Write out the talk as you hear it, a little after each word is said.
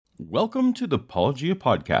Welcome to the Apologia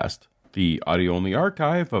Podcast, the audio-only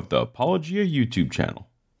archive of the Apologia YouTube channel.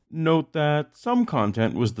 Note that some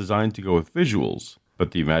content was designed to go with visuals,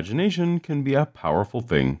 but the imagination can be a powerful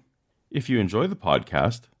thing. If you enjoy the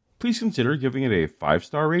podcast, please consider giving it a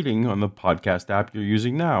 5-star rating on the podcast app you're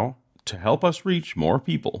using now to help us reach more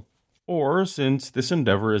people. Or, since this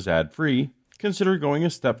endeavor is ad-free, consider going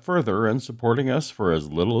a step further and supporting us for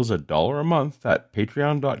as little as $1 a month at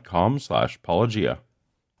patreon.com/apologia.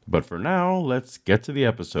 But for now, let's get to the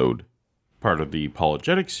episode. Part of the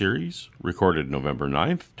Apologetic series, recorded November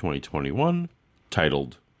 9th, 2021,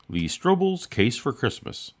 titled Lee Strobel's Case for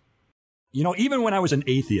Christmas. You know, even when I was an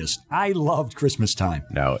atheist, I loved Christmas time.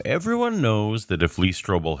 Now, everyone knows that if Lee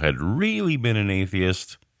Strobel had really been an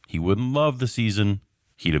atheist, he wouldn't love the season.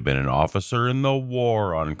 He'd have been an officer in the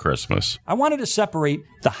war on Christmas. I wanted to separate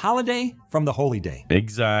the holiday from the holy day.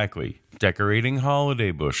 Exactly. Decorating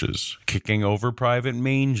holiday bushes, kicking over private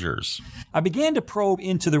mangers. I began to probe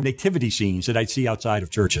into the nativity scenes that I'd see outside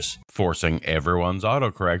of churches. Forcing everyone's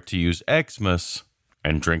autocorrect to use Xmas,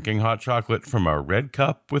 and drinking hot chocolate from a red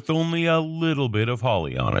cup with only a little bit of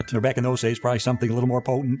holly on it. Back in those days, probably something a little more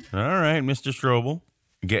potent. All right, Mr. Strobel,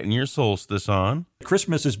 getting your solstice on.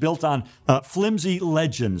 Christmas is built on flimsy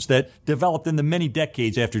legends that developed in the many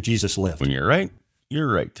decades after Jesus lived. When you're right,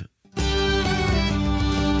 you're right.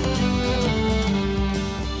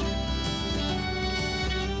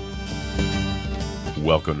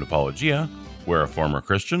 Welcome to Apologia, where a former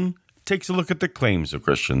Christian takes a look at the claims of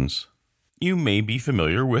Christians. You may be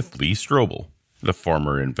familiar with Lee Strobel, the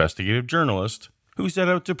former investigative journalist who set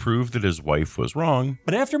out to prove that his wife was wrong.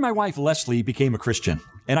 But after my wife Leslie became a Christian,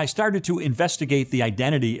 and I started to investigate the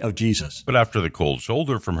identity of Jesus. But after the cold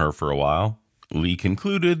shoulder from her for a while, Lee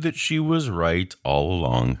concluded that she was right all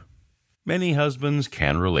along. Many husbands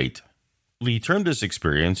can relate. Lee turned this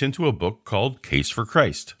experience into a book called Case for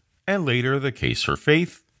Christ, and later the Case for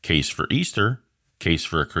Faith, Case for Easter, Case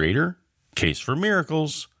for a Creator, Case for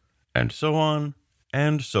Miracles, and so on,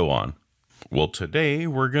 and so on. Well, today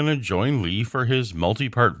we're going to join Lee for his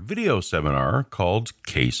multi-part video seminar called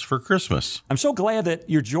Case for Christmas. I'm so glad that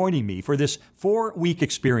you're joining me for this 4-week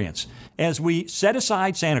experience as we set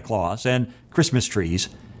aside Santa Claus and Christmas trees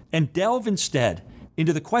and delve instead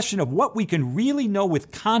into the question of what we can really know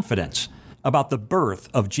with confidence about the birth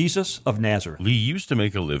of Jesus of Nazareth. Lee used to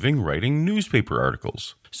make a living writing newspaper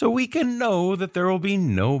articles, so we can know that there will be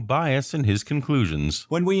no bias in his conclusions.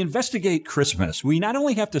 When we investigate Christmas, we not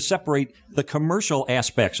only have to separate the commercial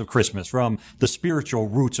aspects of Christmas from the spiritual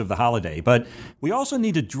roots of the holiday, but we also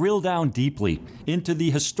need to drill down deeply into the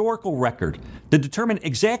historical record to determine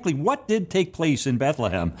exactly what did take place in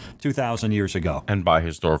Bethlehem 2,000 years ago. And by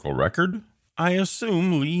historical record, I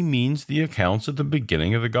assume Lee means the accounts at the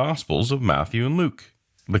beginning of the Gospels of Matthew and Luke,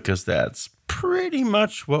 because that's pretty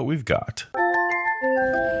much what we've got.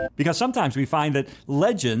 Because sometimes we find that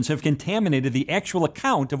legends have contaminated the actual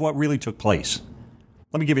account of what really took place.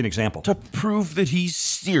 Let me give you an example. To prove that he's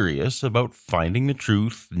serious about finding the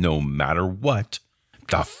truth no matter what,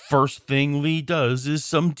 the first thing Lee does is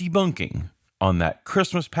some debunking on that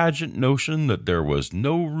Christmas pageant notion that there was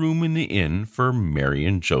no room in the inn for Mary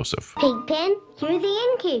and Joseph. Pigpen, you're the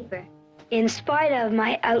innkeeper. In spite of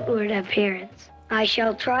my outward appearance, I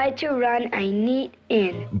shall try to run a neat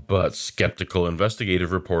inn. But skeptical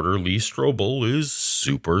investigative reporter Lee Strobel is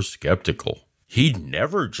super skeptical. He'd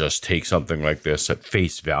never just take something like this at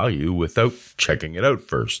face value without checking it out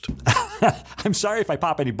first. I'm sorry if I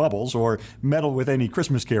pop any bubbles or meddle with any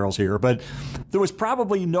Christmas carols here, but there was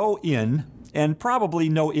probably no inn and probably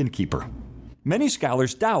no innkeeper. Many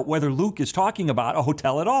scholars doubt whether Luke is talking about a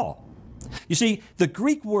hotel at all. You see, the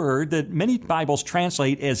Greek word that many Bibles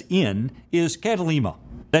translate as inn is katalima.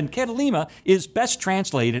 Then katalima is best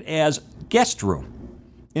translated as guest room.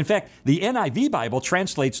 In fact, the NIV Bible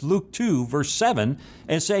translates Luke 2, verse 7,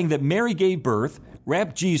 as saying that Mary gave birth,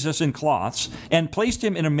 wrapped Jesus in cloths, and placed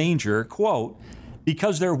him in a manger, quote,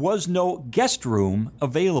 because there was no guest room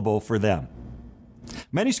available for them.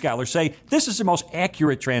 Many scholars say this is the most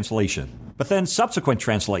accurate translation. But then subsequent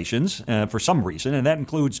translations, for some reason, and that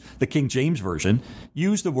includes the King James Version,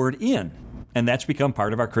 use the word inn. And that's become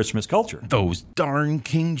part of our Christmas culture. Those darn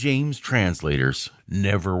King James translators,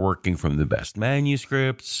 never working from the best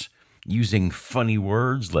manuscripts, using funny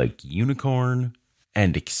words like unicorn,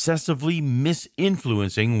 and excessively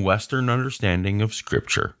misinfluencing Western understanding of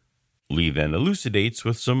Scripture. Lee then elucidates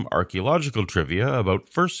with some archaeological trivia about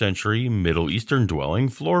first century Middle Eastern dwelling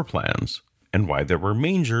floor plans, and why there were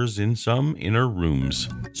mangers in some inner rooms.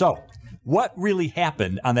 So, what really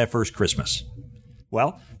happened on that first Christmas?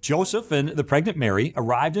 Well, Joseph and the pregnant Mary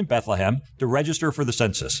arrived in Bethlehem to register for the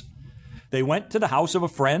census. They went to the house of a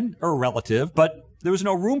friend or a relative, but there was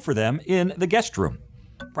no room for them in the guest room,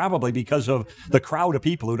 probably because of the crowd of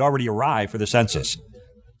people who'd already arrived for the census.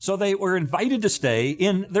 So they were invited to stay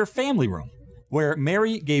in their family room, where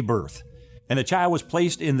Mary gave birth, and the child was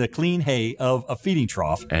placed in the clean hay of a feeding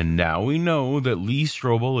trough. And now we know that Lee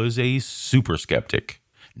Strobel is a super skeptic,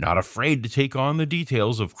 not afraid to take on the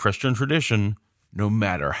details of Christian tradition, no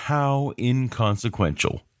matter how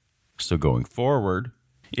inconsequential. So going forward,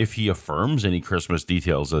 if he affirms any Christmas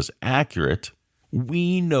details as accurate,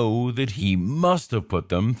 we know that he must have put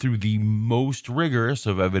them through the most rigorous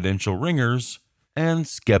of evidential ringers and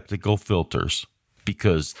skeptical filters,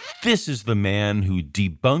 because this is the man who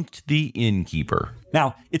debunked the innkeeper.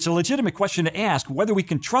 Now, it's a legitimate question to ask whether we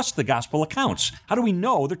can trust the gospel accounts. How do we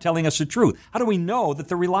know they're telling us the truth? How do we know that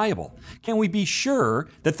they're reliable? Can we be sure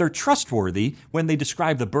that they're trustworthy when they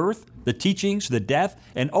describe the birth, the teachings, the death,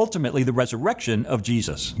 and ultimately the resurrection of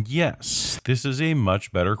Jesus? Yes, this is a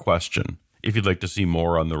much better question. If you'd like to see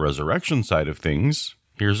more on the resurrection side of things,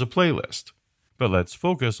 here's a playlist. But let's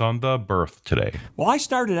focus on the birth today. Well, I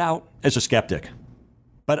started out as a skeptic,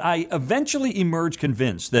 but I eventually emerged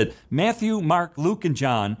convinced that Matthew, Mark, Luke, and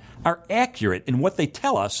John are accurate in what they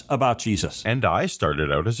tell us about Jesus. And I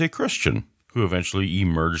started out as a Christian, who eventually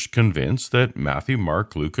emerged convinced that Matthew,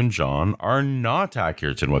 Mark, Luke, and John are not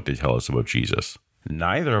accurate in what they tell us about Jesus.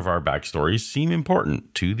 Neither of our backstories seem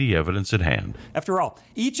important to the evidence at hand. After all,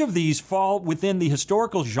 each of these fall within the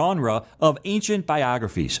historical genre of ancient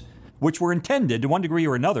biographies, which were intended, to one degree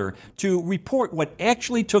or another, to report what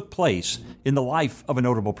actually took place in the life of a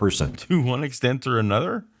notable person. To one extent or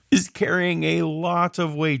another is carrying a lot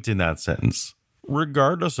of weight in that sentence.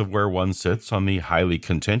 Regardless of where one sits on the highly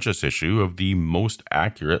contentious issue of the most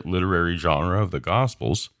accurate literary genre of the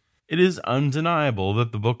Gospels, it is undeniable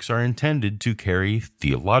that the books are intended to carry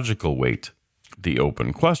theological weight. The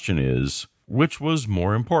open question is, which was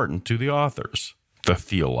more important to the authors, the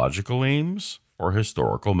theological aims or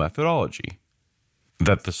historical methodology?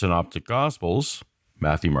 That the Synoptic Gospels,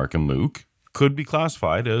 Matthew, Mark, and Luke, could be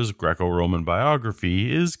classified as Greco-Roman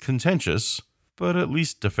biography is contentious, but at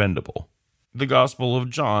least defendable. The Gospel of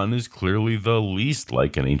John is clearly the least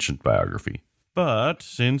like an ancient biography. But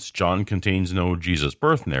since John contains no Jesus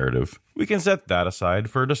birth narrative, we can set that aside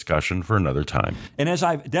for a discussion for another time. And as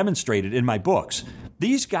I've demonstrated in my books,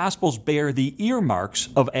 these Gospels bear the earmarks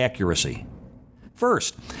of accuracy.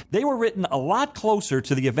 First, they were written a lot closer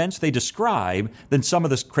to the events they describe than some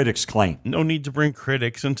of the critics claim. No need to bring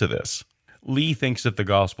critics into this. Lee thinks that the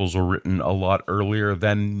Gospels were written a lot earlier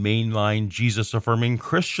than mainline Jesus-affirming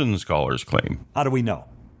Christian scholars claim. How do we know?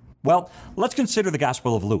 Well, let's consider the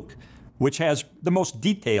Gospel of Luke, which has the most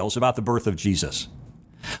details about the birth of Jesus.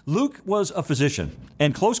 Luke was a physician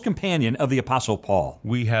and close companion of the Apostle Paul.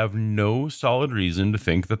 We have no solid reason to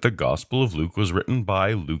think that the Gospel of Luke was written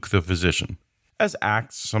by Luke the physician. As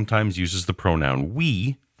Acts sometimes uses the pronoun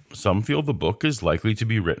we, some feel the book is likely to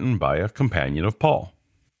be written by a companion of Paul.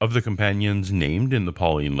 Of the companions named in the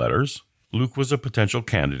Pauline letters, Luke was a potential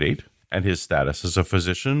candidate, and his status as a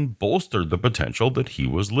physician bolstered the potential that he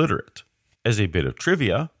was literate. As a bit of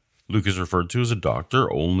trivia, Luke is referred to as a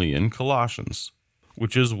doctor only in Colossians,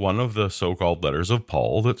 which is one of the so-called letters of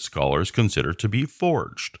Paul that scholars consider to be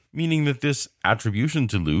forged, meaning that this attribution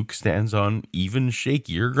to Luke stands on even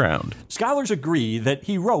shakier ground. Scholars agree that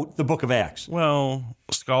he wrote the book of Acts. Well,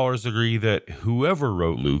 scholars agree that whoever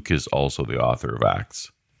wrote Luke is also the author of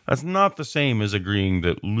Acts. That's not the same as agreeing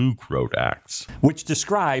that Luke wrote Acts, which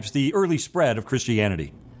describes the early spread of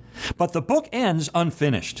Christianity. But the book ends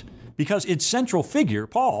unfinished, because its central figure,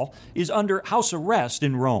 Paul, is under house arrest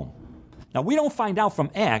in Rome. Now, we don't find out from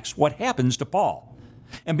Acts what happens to Paul.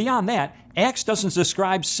 And beyond that, Acts doesn't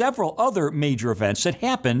describe several other major events that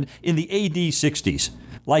happened in the AD 60s,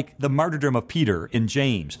 like the martyrdom of Peter and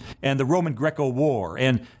James, and the Roman-Greco War,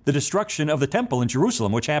 and the destruction of the temple in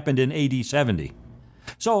Jerusalem, which happened in AD 70.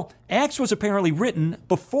 So, Acts was apparently written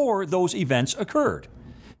before those events occurred,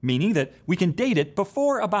 meaning that we can date it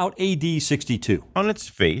before about AD 62. On its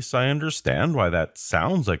face, I understand why that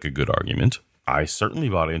sounds like a good argument. I certainly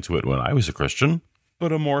bought into it when I was a Christian.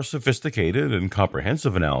 But a more sophisticated and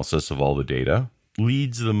comprehensive analysis of all the data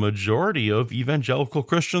leads the majority of evangelical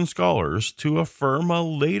Christian scholars to affirm a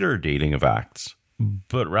later dating of Acts.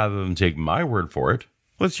 But rather than take my word for it,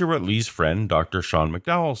 let's hear what Lee's friend, Dr. Sean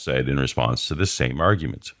McDowell, said in response to this same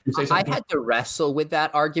argument. I had to wrestle with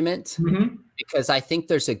that argument because I think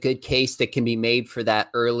there's a good case that can be made for that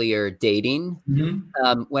earlier dating.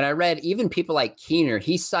 When I read even people like Keener,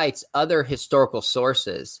 he cites other historical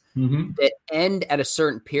sources that end at a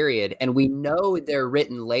certain period, and we know they're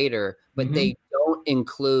written later, but they don't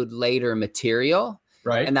include later material.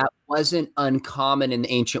 Right. And that wasn't uncommon in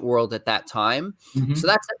the ancient world at that time. So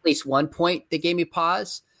that's at least one point that gave me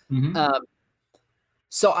pause.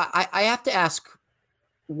 So I have to ask,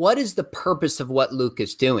 what is the purpose of what Luke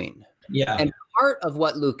is doing? Yeah. And part of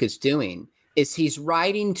what Luke is doing is he's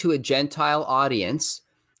writing to a Gentile audience,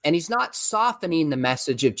 and he's not softening the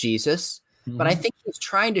message of Jesus, but I think he's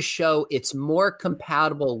trying to show it's more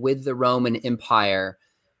compatible with the Roman Empire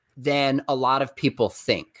than a lot of people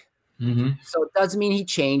think. So it doesn't mean he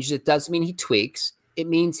changed. It doesn't mean he tweaks. It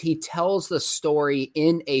means he tells the story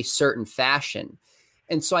in a certain fashion.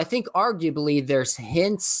 And so I think arguably there's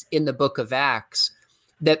hints in the book of Acts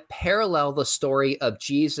that parallel the story of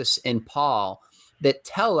Jesus and Paul that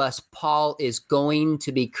tell us Paul is going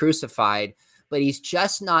to be crucified, but he's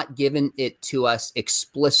just not given it to us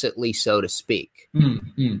explicitly, so to speak.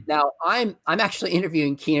 Now, I'm actually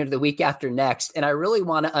interviewing Keener the week after next, and I really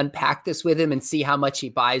want to unpack this with him and see how much he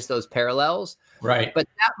buys those parallels. Right. But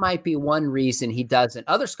that might be one reason he doesn't.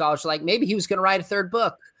 Other scholars are like, maybe he was going to write a third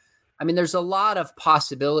book. I mean, there's a lot of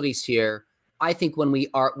possibilities here. I think when we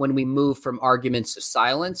move from arguments to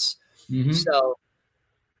silence. So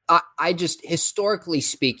I just, historically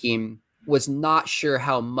speaking, was not sure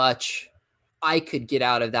how much I could get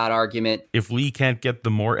out of that argument. If Lee can't get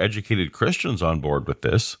the more educated Christians on board with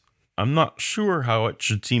this, I'm not sure how it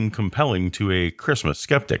should seem compelling to a Christmas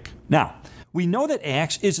skeptic. Now, we know that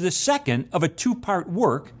Acts is the second of a two-part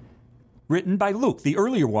work written by Luke, the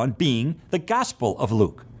earlier one being the Gospel of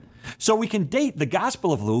Luke. So we can date the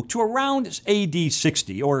Gospel of Luke to around AD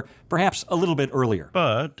 60, or perhaps a little bit earlier.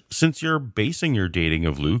 But since you're basing your dating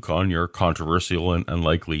of Luke on your controversial and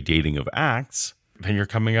unlikely dating of Acts, then you're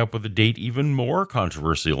coming up with a date even more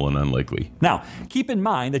controversial and unlikely. Now, keep in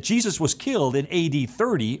mind that Jesus was killed in AD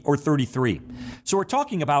 30 or 33. So we're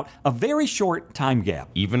talking about a very short time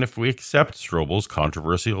gap. Even if we accept Strobel's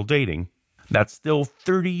controversial dating, that's still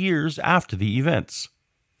 30 years after the events.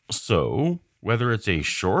 So, whether it's a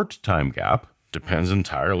short time gap depends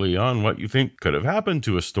entirely on what you think could have happened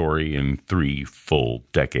to a story in 3 full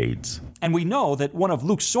decades. And we know that one of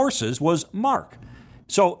Luke's sources was Mark.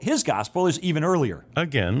 So his gospel is even earlier.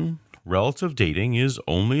 Again, relative dating is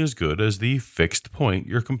only as good as the fixed point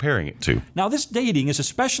you're comparing it to. Now, this dating is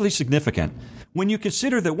especially significant when you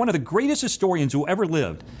consider that one of the greatest historians who ever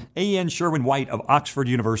lived, A.N. Sherman White of Oxford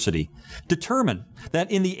University, determined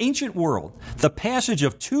that in the ancient world, the passage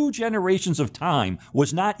of 2 generations of time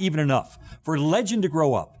was not even enough for legend to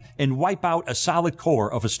grow up and wipe out a solid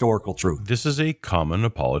core of historical truth. This is a common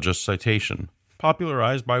apologist citation,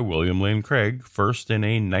 popularized by William Lane Craig, first in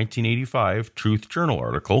a 1985 Truth Journal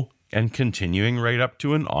article, and continuing right up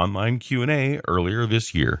to an online Q&A earlier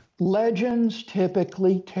this year. Legends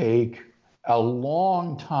typically take a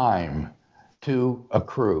long time to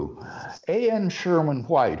accrue. A.N. Sherman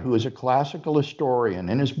White, who is a classical historian,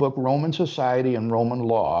 in his book Roman Society and Roman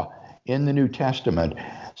Law in the New Testament,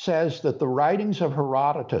 says that the writings of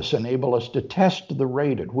Herodotus enable us to test the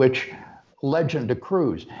rate at which legend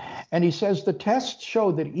accrues. And he says the tests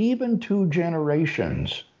show that even 2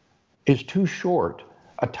 generations is too short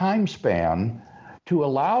a time span to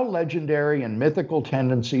allow legendary and mythical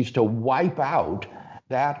tendencies to wipe out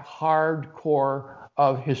that hard core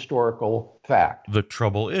of historical fact. The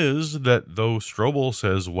trouble is that though Strobel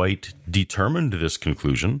says White determined this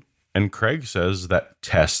conclusion, and Craig says that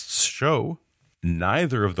tests show,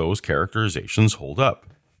 neither of those characterizations hold up.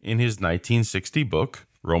 In his 1960 book,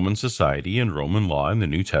 Roman Society and Roman Law in the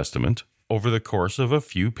New Testament, over the course of a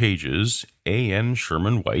few pages, A.N.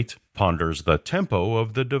 Sherman White ponders the tempo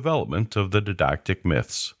of the development of the didactic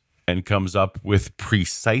myths and comes up with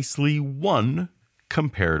precisely one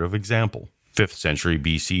comparative example: 5th century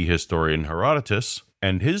BC historian Herodotus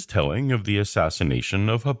and his telling of the assassination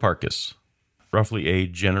of Hipparchus. Roughly a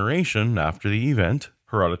generation after the event,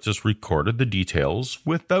 Herodotus recorded the details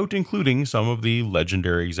without including some of the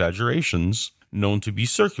legendary exaggerations known to be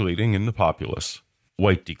circulating in the populace.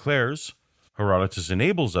 White declares, Herodotus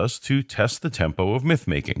enables us to test the tempo of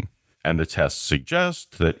myth-making, and the tests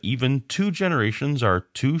suggest that even 2 generations are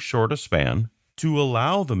too short a span to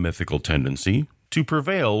allow the mythical tendency to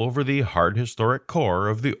prevail over the hard historic core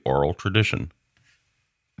of the oral tradition.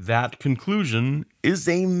 That conclusion is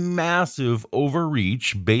a massive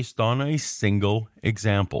overreach based on a single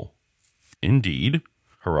example. Indeed,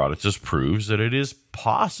 Herodotus proves that it is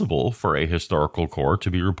possible for a historical core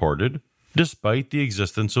to be reported despite the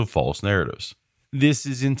existence of false narratives. This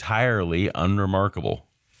is entirely unremarkable.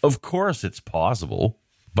 Of course it's possible,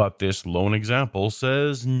 but this lone example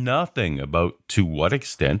says nothing about to what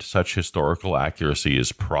extent such historical accuracy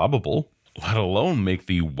is probable, let alone make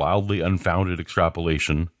the wildly unfounded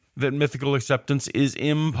extrapolation that mythical acceptance is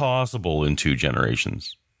impossible in 2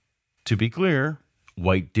 generations. To be clear,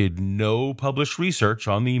 White did no published research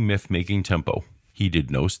on the myth-making tempo. He did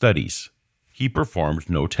no studies. He performed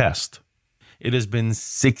no test. It has been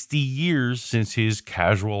 60 years since his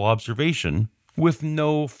casual observation, with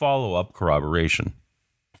no follow-up corroboration.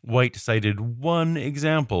 White cited one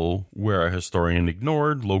example where a historian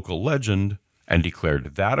ignored local legend and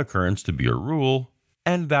declared that occurrence to be a rule,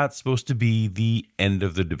 and that's supposed to be the end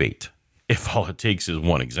of the debate. If all it takes is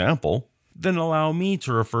one example, then allow me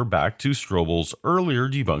to refer back to Strobel's earlier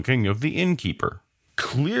debunking of the innkeeper.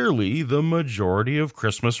 Clearly, the majority of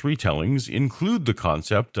Christmas retellings include the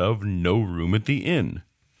concept of no room at the inn,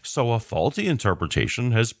 so a faulty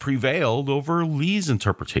interpretation has prevailed over Lee's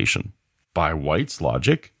interpretation. By White's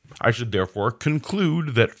logic, I should therefore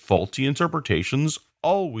conclude that faulty interpretations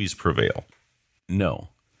always prevail. No,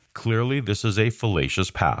 clearly this is a fallacious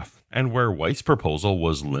path, and where White's proposal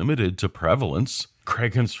was limited to prevalence,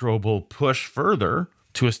 Craig and Strobel push further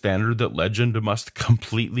to a standard that legend must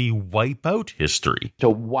completely wipe out history. To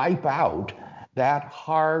wipe out that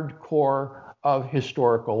hard core of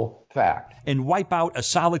historical fact. And wipe out a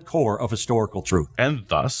solid core of historical truth. And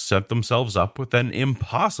thus set themselves up with an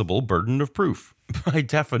impossible burden of proof. By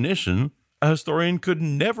definition, a historian could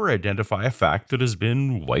never identify a fact that has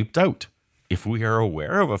been wiped out. If we are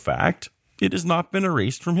aware of a fact, it has not been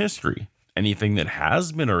erased from history. Anything that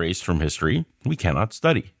has been erased from history, we cannot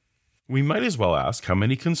study. We might as well ask how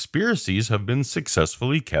many conspiracies have been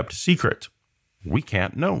successfully kept secret. We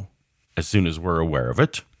can't know. As soon as we're aware of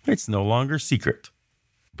it, it's no longer secret.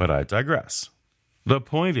 But I digress. The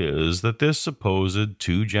point is that this supposed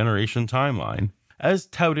 2-generation timeline, as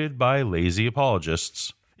touted by lazy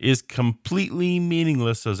apologists, is completely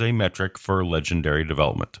meaningless as a metric for legendary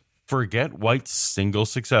development. Forget White's single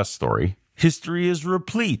success story. History is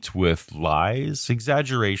replete with lies,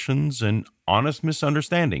 exaggerations, and honest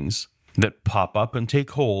misunderstandings that pop up and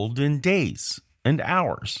take hold in days and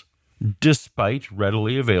hours, despite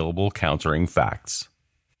readily available countering facts.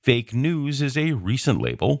 Fake news is a recent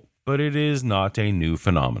label, but it is not a new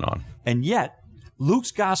phenomenon. And yet,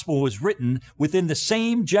 Luke's gospel was written within the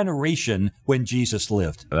same generation when Jesus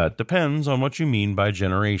lived. That depends on what you mean by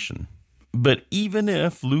generation. But even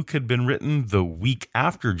if Luke had been written the week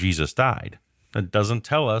after Jesus died, that doesn't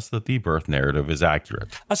tell us that the birth narrative is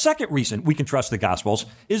accurate. A second reason we can trust the Gospels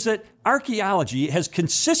is that archaeology has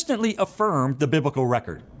consistently affirmed the biblical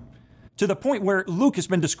record, to the point where Luke has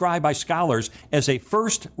been described by scholars as a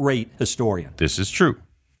first-rate historian. This is true.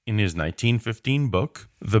 In his 1915 book,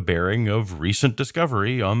 The Bearing of Recent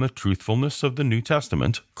Discovery on the Truthfulness of the New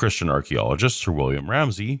Testament, Christian archaeologist Sir William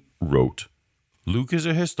Ramsay wrote, Luke is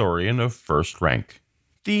a historian of first rank.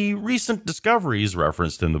 The recent discoveries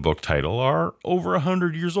referenced in the book title are over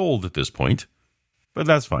 100 years old at this point, but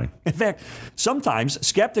that's fine. In fact, sometimes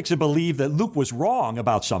skeptics have believed that Luke was wrong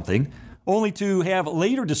about something, only to have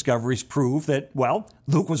later discoveries prove that, well,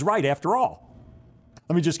 Luke was right after all.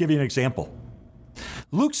 Let me just give you an example.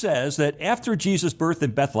 Luke says that after Jesus' birth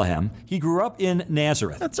in Bethlehem, he grew up in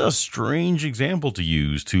Nazareth. That's a strange example to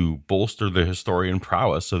use to bolster the historian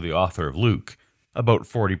prowess of the author of Luke. About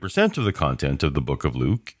 40% of the content of the book of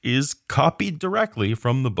Luke is copied directly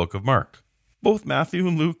from the book of Mark. Both Matthew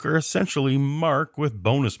and Luke are essentially Mark with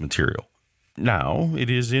bonus material. Now, it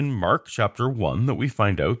is in Mark chapter 1 that we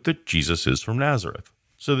find out that Jesus is from Nazareth.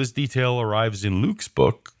 So this detail arrives in Luke's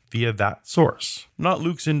book via that source, not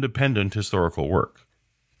Luke's independent historical work.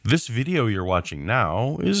 This video you're watching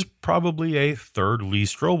now is probably a third Lee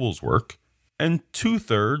Strobel's work, and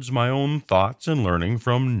 2/3 my own thoughts and learning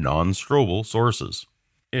from non-Strobel sources.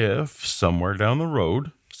 If, somewhere down the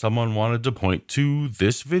road, someone wanted to point to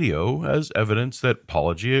this video as evidence that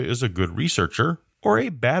Paulogia is a good researcher, or a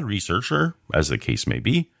bad researcher, as the case may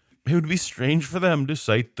be, it would be strange for them to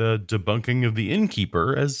cite the debunking of the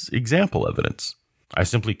innkeeper as example evidence. I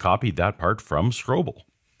simply copied that part from Strobel,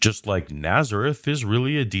 just like Nazareth is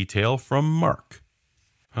really a detail from Mark.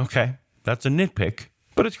 Okay, that's a nitpick,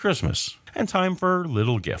 but it's Christmas, and time for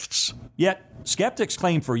little gifts. Yet, skeptics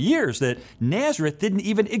claim for years that Nazareth didn't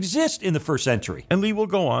even exist in the first century. And Lee will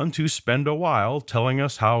go on to spend a while telling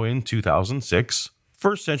us how in 2006,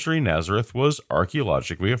 first century Nazareth was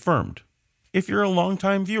archaeologically affirmed. If you're a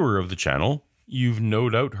longtime viewer of the channel, you've no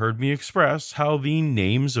doubt heard me express how the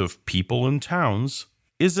names of people and towns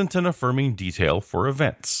isn't an affirming detail for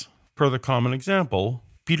events. Per the common example,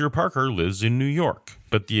 Peter Parker lives in New York,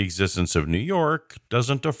 but the existence of New York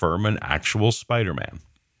doesn't affirm an actual Spider-Man.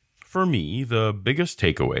 For me, the biggest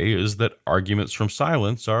takeaway is that arguments from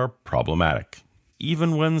silence are problematic,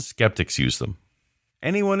 even when skeptics use them.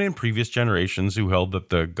 Anyone in previous generations who held that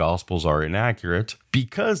the Gospels are inaccurate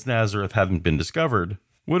because Nazareth hadn't been discovered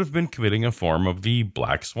would have been committing a form of the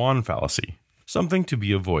black swan fallacy, something to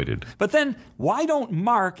be avoided. But then, why don't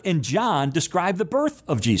Mark and John describe the birth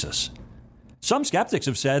of Jesus? Some skeptics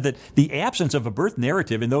have said that the absence of a birth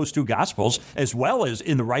narrative in those two Gospels, as well as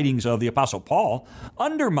in the writings of the Apostle Paul,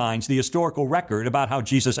 undermines the historical record about how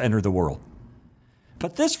Jesus entered the world.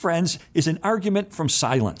 But this, friends, is an argument from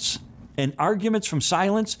silence. And arguments from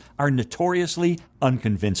silence are notoriously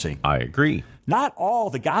unconvincing. I agree. Not all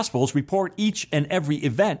the Gospels report each and every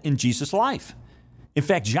event in Jesus' life. In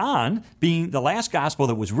fact, John, being the last gospel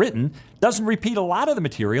that was written, doesn't repeat a lot of the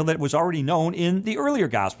material that was already known in the earlier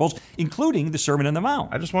Gospels, including the Sermon on the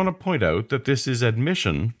Mount. I just want to point out that this is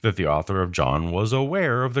admission that the author of John was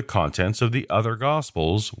aware of the contents of the other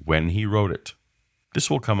Gospels when he wrote it. This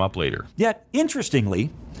will come up later. Yet,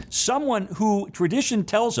 interestingly, someone who tradition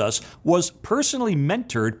tells us was personally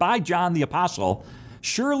mentored by John the Apostle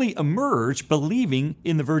surely emerged believing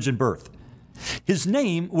in the virgin birth. His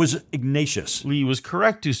name was Ignatius. Lee was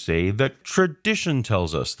correct to say that tradition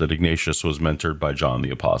tells us that Ignatius was mentored by John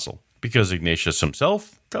the Apostle, because Ignatius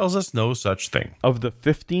himself tells us no such thing. Of the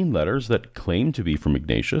 15 letters that claim to be from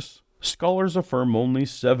Ignatius, scholars affirm only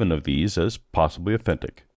 7 of these as possibly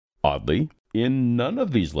authentic. Oddly, in none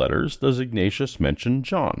of these letters does Ignatius mention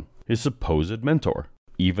John, his supposed mentor,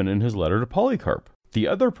 even in his letter to Polycarp, the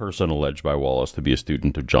other person alleged by Wallace to be a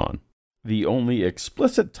student of John. The only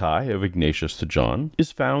explicit tie of Ignatius to John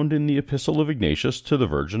is found in the Epistle of Ignatius to the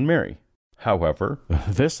Virgin Mary. However,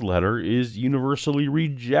 this letter is universally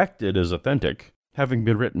rejected as authentic, having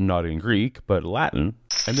been written not in Greek but Latin,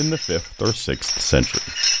 and in the 5th or 6th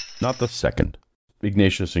century, not the 2nd.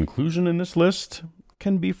 Ignatius' inclusion in this list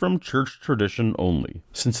can be from church tradition only,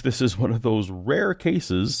 since this is one of those rare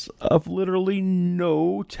cases of literally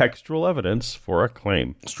no textual evidence for a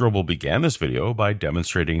claim. Strobel began this video by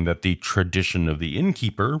demonstrating that the tradition of the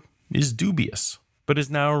innkeeper is dubious, but is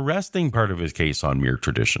now resting part of his case on mere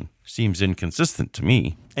tradition. Seems inconsistent to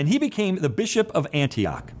me. And he became the Bishop of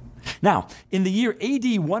Antioch. Now, in the year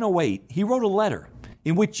AD 108, he wrote a letter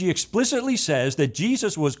in which he explicitly says that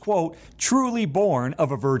Jesus was, quote, truly born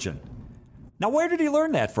of a virgin. Now, where did he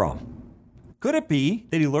learn that from? Could it be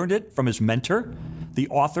that he learned it from his mentor, the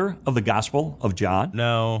author of the Gospel of John?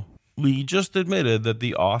 No. Lee just admitted that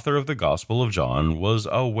the author of the Gospel of John was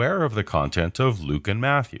aware of the content of Luke and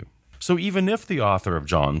Matthew. So even if the author of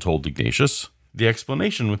John told Ignatius, the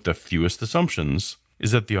explanation with the fewest assumptions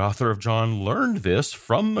is that the author of John learned this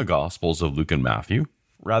from the Gospels of Luke and Matthew,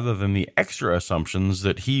 rather than the extra assumptions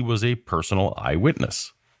that he was a personal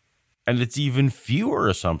eyewitness. And it's even fewer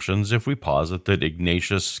assumptions if we posit that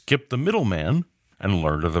Ignatius skipped the middleman and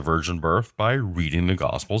learned of the virgin birth by reading the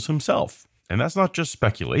Gospels himself. And that's not just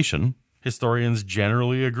speculation. Historians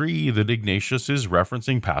generally agree that Ignatius is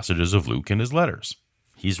referencing passages of Luke in his letters.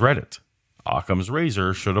 He's read it. Occam's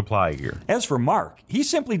razor should apply here. As for Mark, he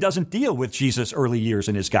simply doesn't deal with Jesus' early years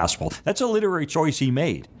in his Gospel. That's a literary choice he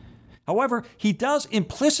made. However, he does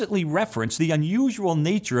implicitly reference the unusual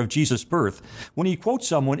nature of Jesus' birth when he quotes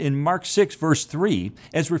someone in Mark 6, verse 3,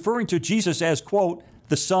 as referring to Jesus as, quote,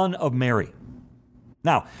 the son of Mary.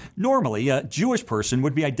 Now, normally, a Jewish person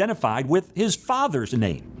would be identified with his father's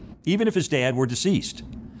name, even if his dad were deceased.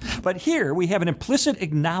 But here we have an implicit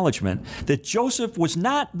acknowledgement that Joseph was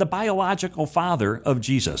not the biological father of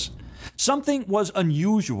Jesus. Something was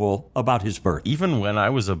unusual about his birth. Even when I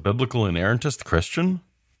was a biblical inerrantist Christian,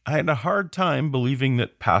 I had a hard time believing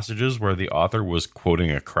that passages where the author was quoting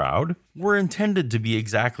a crowd were intended to be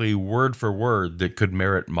exactly word for word that could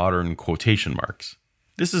merit modern quotation marks.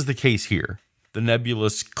 This is the case here. The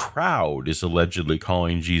nebulous crowd is allegedly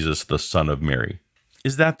calling Jesus the son of Mary.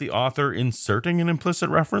 Is that the author inserting an implicit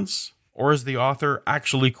reference? Or is the author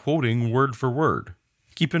actually quoting word for word?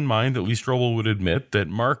 Keep in mind that Lee Strobel would admit that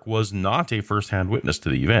Mark was not a first-hand witness to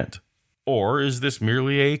the event. Or is this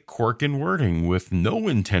merely a quirk in wording with no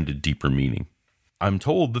intended deeper meaning? I'm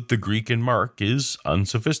told that the Greek in Mark is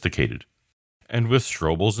unsophisticated. And with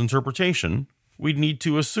Strobel's interpretation, we'd need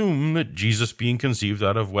to assume that Jesus being conceived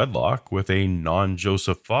out of wedlock with a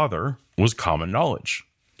non-Joseph father was common knowledge.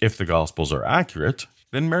 If the Gospels are accurate,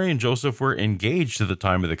 then Mary and Joseph were engaged at the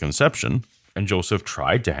time of the conception, and Joseph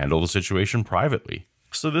tried to handle the situation privately.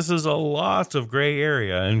 So this is a lot of gray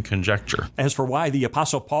area and conjecture. As for why the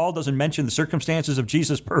Apostle Paul doesn't mention the circumstances of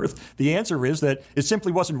Jesus' birth, the answer is that it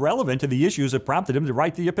simply wasn't relevant to the issues that prompted him to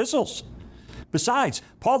write the epistles. Besides,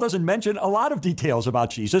 Paul doesn't mention a lot of details about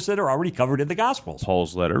Jesus that are already covered in the Gospels.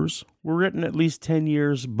 Paul's letters were written at least 10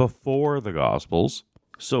 years before the Gospels,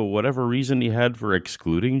 so whatever reason he had for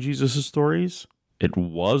excluding Jesus' stories, It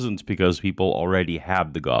wasn't because people already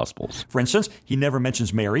had the Gospels. For instance, he never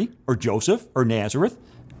mentions Mary or Joseph or Nazareth.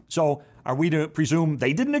 So are we to presume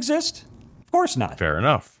they didn't exist? Of course not. Fair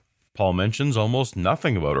enough. Paul mentions almost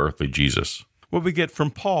nothing about earthly Jesus. What we get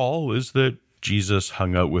from Paul is that Jesus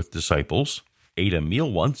hung out with disciples, ate a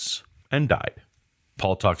meal once, and died.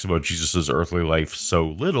 Paul talks about Jesus' earthly life so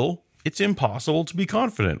little, it's impossible to be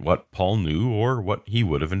confident what Paul knew or what he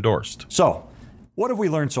would have endorsed. So, what have we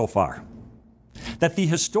learned so far? That the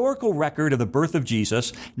historical record of the birth of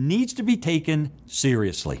Jesus needs to be taken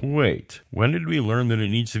seriously. Wait, when did we learn that it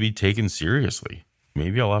needs to be taken seriously?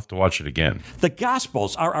 Maybe I'll have to watch it again. The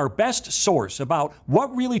Gospels are our best source about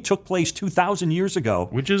what really took place 2,000 years ago.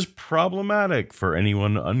 Which is problematic for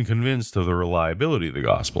anyone unconvinced of the reliability of the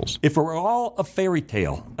Gospels. If it were all a fairy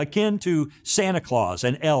tale, akin to Santa Claus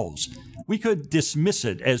and elves, we could dismiss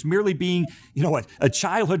it as merely being, a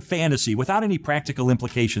childhood fantasy without any practical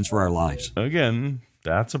implications for our lives. Again,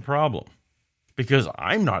 that's a problem. Because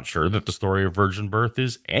I'm not sure that the story of virgin birth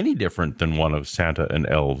is any different than one of Santa and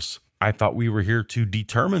elves. I thought we were here to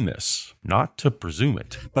determine this, not to presume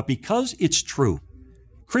it. But because it's true,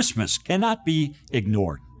 Christmas cannot be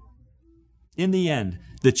ignored. In the end,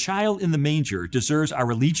 the child in the manger deserves our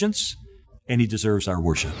allegiance, and he deserves our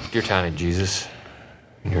worship. Your tiny Jesus,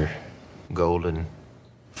 your golden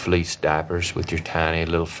fleece diapers with your tiny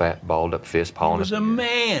little fat balled up fist pawing. He was a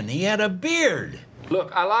man. He had a beard.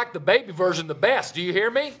 Look, I like the baby version the best. Do you hear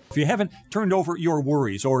me? If you haven't turned over your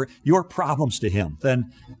worries or your problems to him,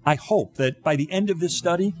 then I hope that by the end of this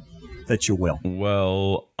study, that you will.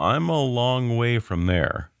 Well, I'm a long way from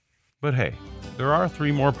there. But hey, there are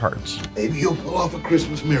 3 more parts. Maybe you'll pull off a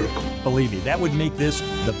Christmas miracle. Believe me, that would make this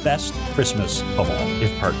the best Christmas of all.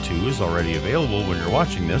 If part 2 is already available when you're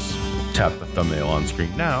watching this, tap the thumbnail on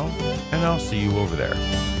screen now, and I'll see you over there.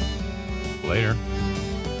 Later.